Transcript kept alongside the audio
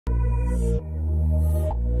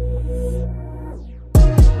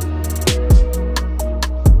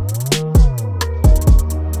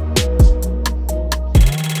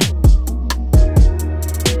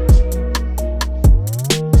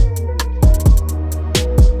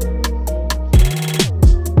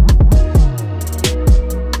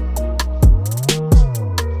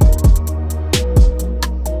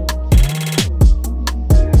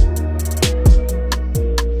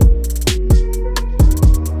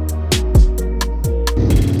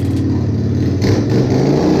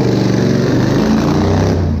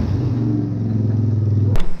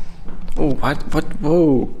what?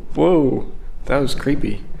 Whoa, whoa. That was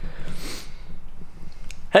creepy.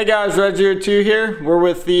 Hey guys, Red02 here. We're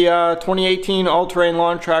with the 2018 All-Terrain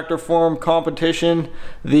Lawn Tractor Forum Competition.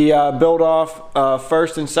 The Build-Off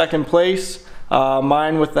first and second place.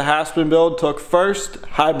 Mine with the Haspin build took first.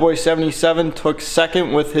 Highboy77 took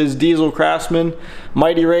second with his Diesel Craftsman.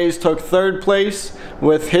 Mightyraze took third place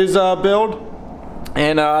with his build.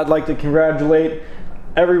 And I'd like to congratulate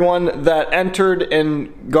everyone that entered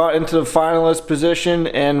and got into the finalist position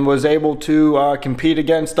and was able to compete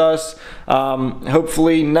against us.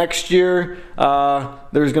 Hopefully next year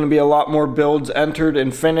there's going to be a lot more builds entered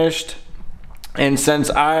and finished. And since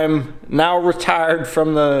I'm now retired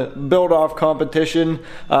from the Build-Off competition,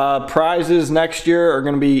 prizes next year are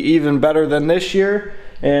going to be even better than this year.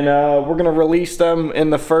 And we're going to release them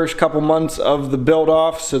in the first couple months of the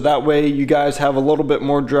Build-Off, so that way you guys have a little bit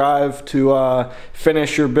more drive to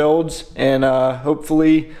finish your builds, and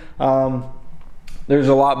hopefully there's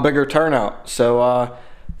a lot bigger turnout. So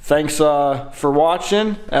thanks for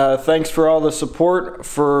watching. Thanks for all the support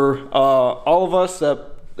for all of us that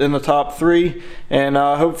in the top 3, and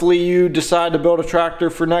hopefully you decide to build a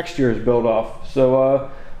tractor for next year's Build-Off.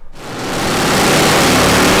 So